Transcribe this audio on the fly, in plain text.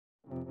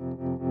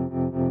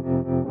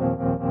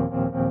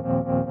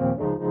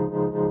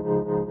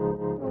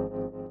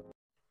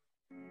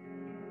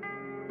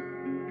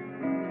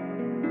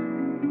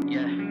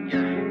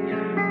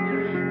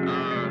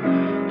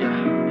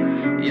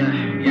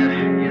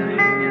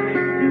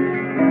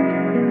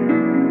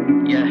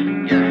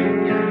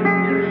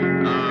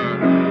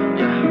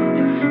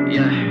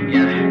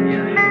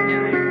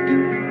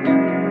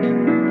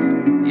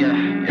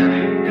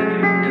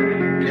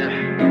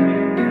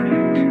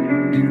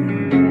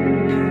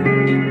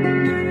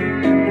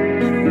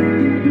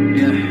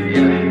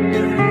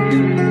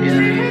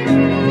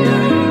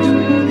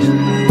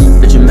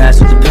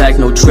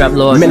no trap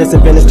laws. Menace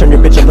and Venice, turn your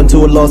bitch up into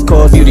a lost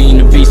cause. Beauty and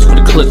the Beast with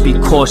a clip, be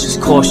cautious,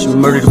 caution.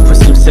 Murder the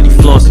pussy, said he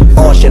flossing.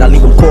 Oh shit, I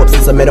leave them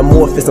corpses, I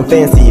metamorphosis, I'm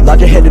fancy. Lock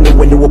your head in the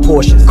window of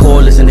Porsche.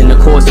 Cordless and in the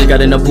course, they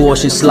got an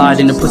abortion. Slide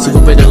in the pussy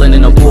with riddling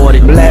and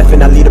aborted. I'm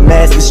laughing, I lead the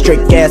masses,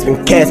 straight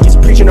gasping, caskets.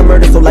 Preaching a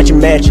murder, so light your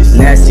matches.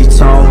 Nasty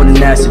tone with a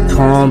nasty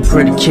palm.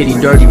 Pretty kitty,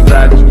 dirty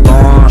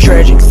vagabond.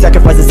 Tragic,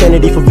 sacrifice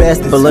sanity for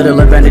bastards. Belittle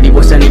vanity,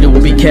 what sanity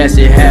will be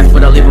casted. Half,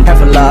 but I leave him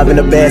half alive in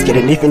a basket.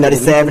 And if you're not a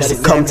savage,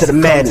 succumb to the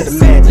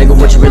madness. Nigga,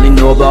 what you really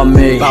know about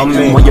me?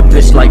 Why your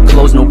bitch like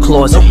clothes, no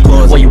closet?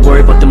 Why you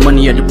worry about the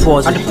money I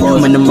deposit?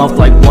 I'm in the mouth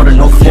like water,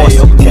 no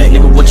faucet.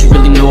 Nigga, what you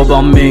really know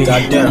about me? Why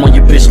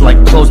your bitch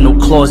like clothes, no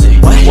closet?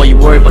 Why you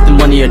worry about the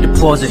money I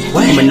deposit?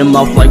 I'm in the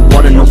mouth like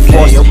water, no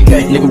faucet.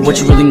 Nigga, what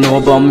you really know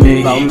about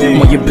me?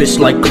 Why your bitch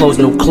like clothes,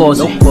 no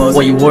closet?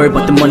 Why you worry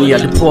about the money I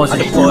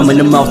deposit? I'm in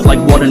the mouth like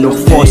water, no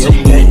faucet.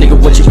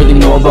 Nigga, what you really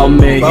know about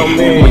me? Why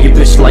your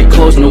bitch like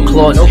clothes, no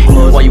closet?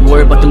 Why you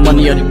worry about the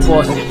money I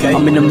deposit?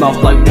 I'm in the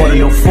mouth like water,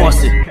 no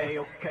faucet.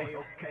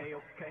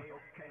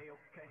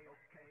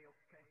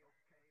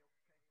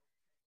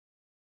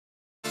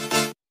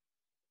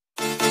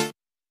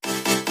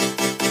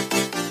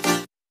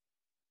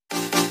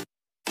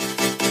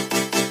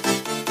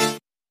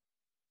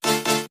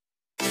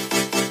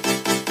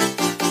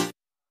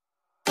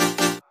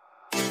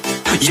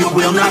 You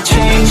will not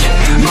change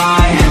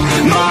my